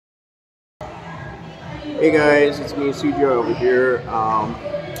Hey guys, it's me, Sujo over here. I'm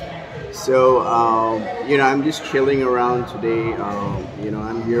just chilling around today.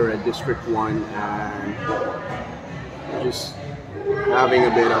 I'm here at District 1 and just having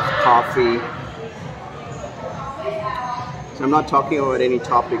a bit of coffee. So I'm not talking about any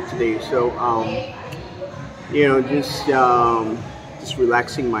topic today. Just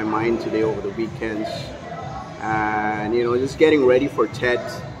relaxing my mind today over the weekends, and just getting ready for TED.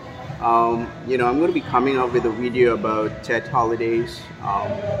 I'm going to be coming up with a video about TED holidays.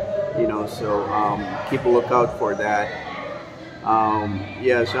 Keep a lookout for that.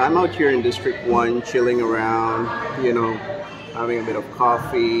 So I'm out here in District 1, chilling around, having a bit of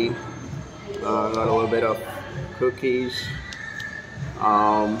coffee, got a little bit of cookies.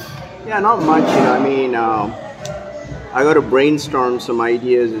 Not much, I got to brainstorm some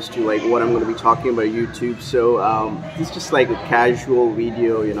ideas as to what I'm going to be talking about YouTube. So it's just like a casual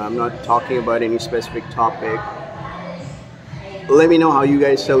video. I'm not talking about any specific topic. Let me know how you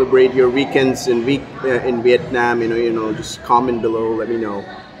guys celebrate your weekends in Vietnam. Just comment below. Let me know.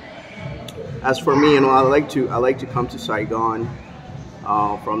 As for me, I like to come to Saigon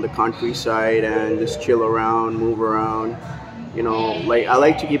from the countryside and just chill around, move around. I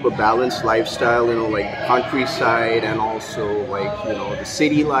like to keep a balanced lifestyle, like the countryside and also the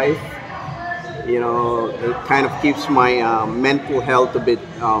city life. It kind of keeps my mental health a bit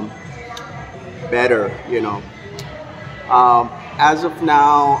better, As of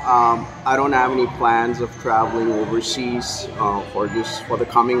now, I don't have any plans of traveling overseas for the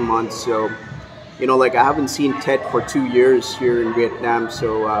coming months. So, I haven't seen TED for 2 years here in Vietnam.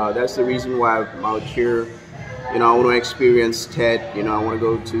 So that's the reason why I'm out here. I want to experience TED. I want to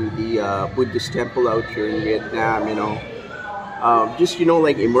go to the Buddhist temple out here in Vietnam.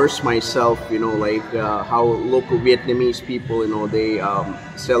 Immerse myself. How local Vietnamese people, they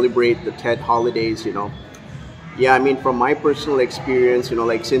celebrate the TED holidays. From my personal experience,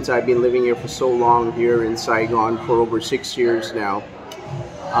 since I've been living here for so long here in Saigon for over 6 years now,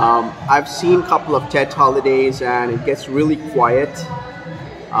 I've seen a couple of TED holidays, and it gets really quiet.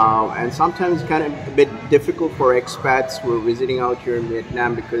 And sometimes kind of a bit difficult for expats who are visiting out here in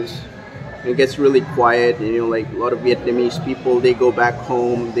Vietnam, because it gets really quiet. A lot of Vietnamese people, they go back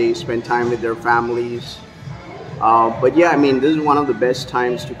home, they spend time with their families. This is one of the best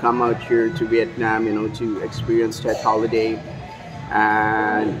times to come out here to Vietnam, to experience TED holiday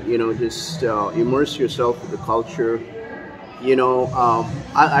and, just immerse yourself with the culture.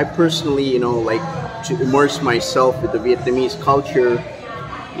 I personally, like to immerse myself with the Vietnamese culture.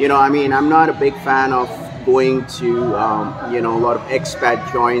 I'm not a big fan of going to, a lot of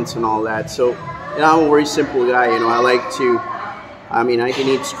expat joints and all that. So, I'm a very simple guy. I can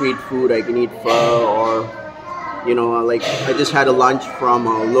eat street food, I can eat pho, or, I just had a lunch from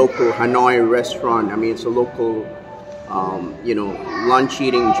a local Hanoi restaurant. It's a local, lunch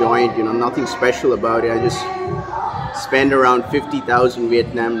eating joint, nothing special about it. I just spend around 50,000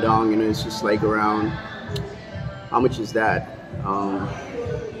 Vietnam dong, it's just like around, how much is that?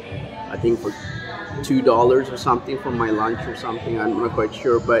 I think for $2 or something for my lunch or something. I'm not quite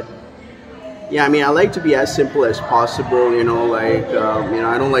sure, but I like to be as simple as possible. I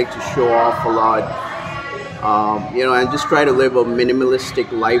don't like to show off a lot. And just try to live a minimalistic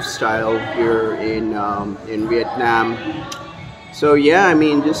lifestyle here in Vietnam. So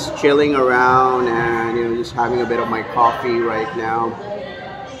just chilling around and just having a bit of my coffee right now.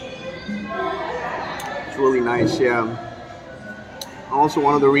 It's really nice, Also,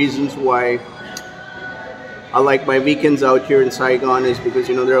 one of the reasons why I like my weekends out here in Saigon is because,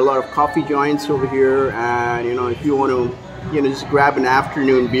 there are a lot of coffee joints over here, and, if you want to, just grab an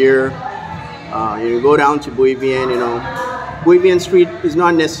afternoon beer, go down to Bui Vien, Bui Vien Street is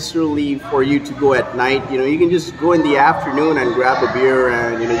not necessarily for you to go at night. You can just go in the afternoon and grab a beer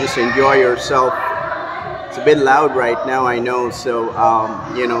and, just enjoy yourself. It's a bit loud right now, I know, so,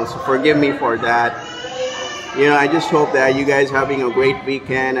 so forgive me for that. I just hope that you guys are having a great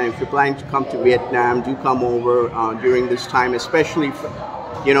weekend, and if you're planning to come to Vietnam, do come over during this time, especially,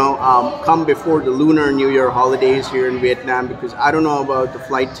 come before the Lunar New Year holidays here in Vietnam, because I don't know about the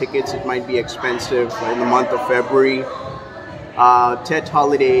flight tickets. It might be expensive in the month of February. TED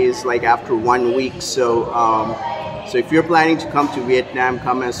holidays like after 1 week, so if you're planning to come to Vietnam,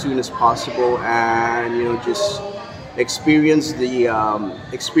 come as soon as possible, and just experience the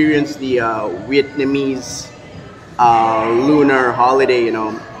Vietnamese lunar holiday,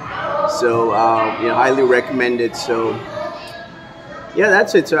 so highly recommended. So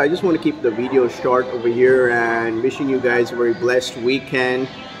that's it. So I just want to keep the video short over here, and wishing you guys a very blessed weekend.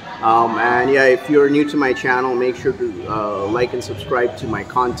 If you're new to my channel, make sure to like and subscribe to my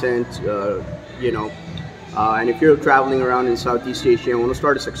content. And if you're traveling around in Southeast Asia and want to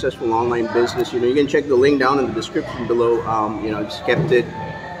start a successful online business, you can check the link down in the description below. I just kept it.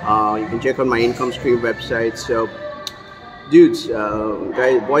 You can check on my income stream website. So, dudes,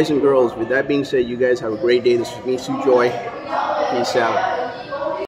 guys, boys and girls, with that being said, you guys have a great day. This is me, Sujoy. Peace out.